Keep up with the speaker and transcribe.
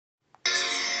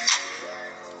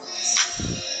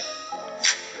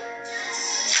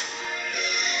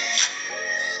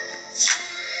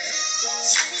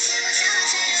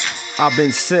I've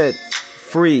been set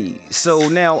free, so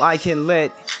now I can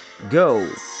let go.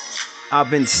 I've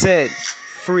been set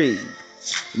free.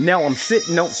 Now I'm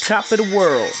sitting on top of the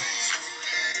world.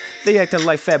 They acting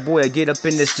like Fat Boy, I get up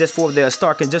in this just for their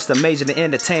Stark and just a major the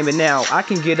entertainment. Now I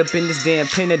can get up in this damn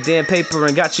pen and damn paper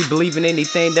and got you believing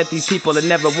anything that these people that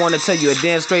never want to tell you a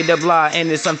damn straight up lie. And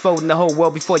it's unfolding the whole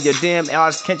world before your damn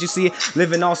eyes. Can't you see it?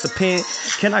 Living off the pen.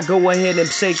 Can I go ahead and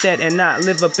shake that and not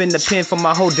live up in the pen for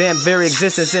my whole damn very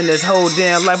existence in this whole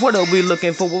damn life? What are we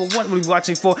looking for? What are we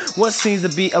watching for? What seems to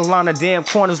be a line of damn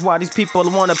corners? Why these people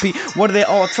want to be? What are they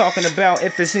all talking about?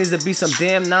 If it seems to be some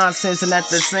damn nonsense, and at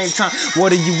the same time,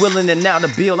 what are you willing and now to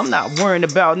build? I'm not worrying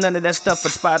about none of that stuff,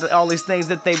 in spite of all these things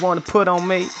that they want to put on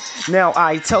me. Now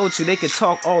I told you they can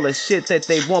talk all the shit that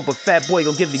they want, but Fat Boy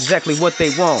gonna give exactly what they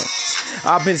want.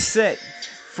 I've been set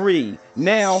free.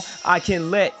 Now I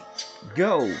can let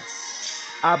go.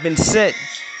 I've been set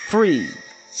free.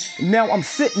 Now I'm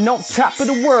sitting on top of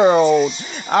the world.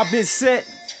 I've been set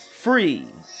free.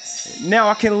 Now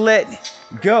I can let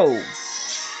go.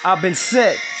 I've been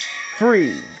set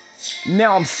free.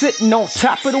 Now I'm sitting on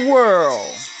top of the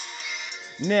world.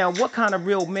 Now, what kind of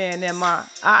real man am I?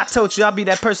 I told you I'll be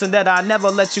that person that I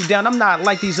never let you down. I'm not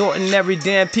like these ordinary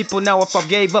damn people. Now, if I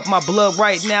gave up my blood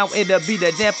right now, it'll be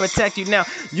the damn protect you. Now,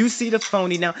 you see the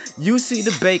phony now. You see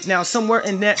the bake now. Somewhere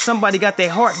in that, somebody got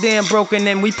their heart damn broken.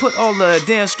 And we put all the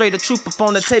damn straight of truth up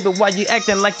on the table while you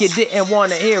acting like you didn't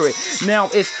want to hear it. Now,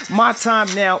 it's my time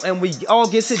now, and we all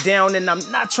get sit down. And I'm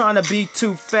not trying to be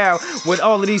too foul with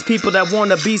all of these people that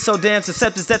want to be so damn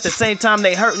susceptible. At the same time,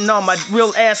 they hurting all my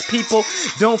real ass people.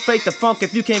 Don't fake the funk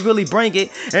if you can't really bring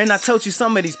it. And I told you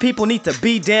some of these people need to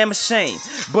be damn ashamed.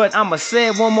 But I'ma say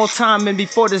it one more time and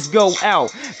before this go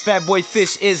out. Fat Boy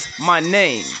Fish is my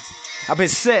name. I've been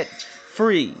set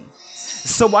free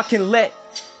so I can let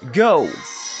go.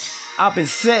 I've been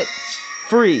set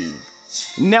free.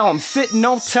 Now I'm sitting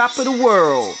on top of the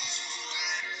world.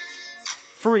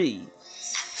 Free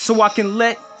so I can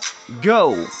let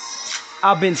go.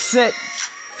 I've been set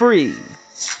free.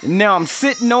 Now I'm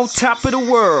sitting on top of the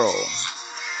world.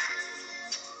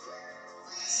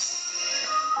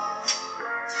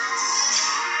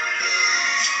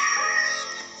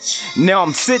 Now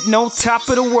I'm sitting on top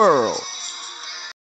of the world.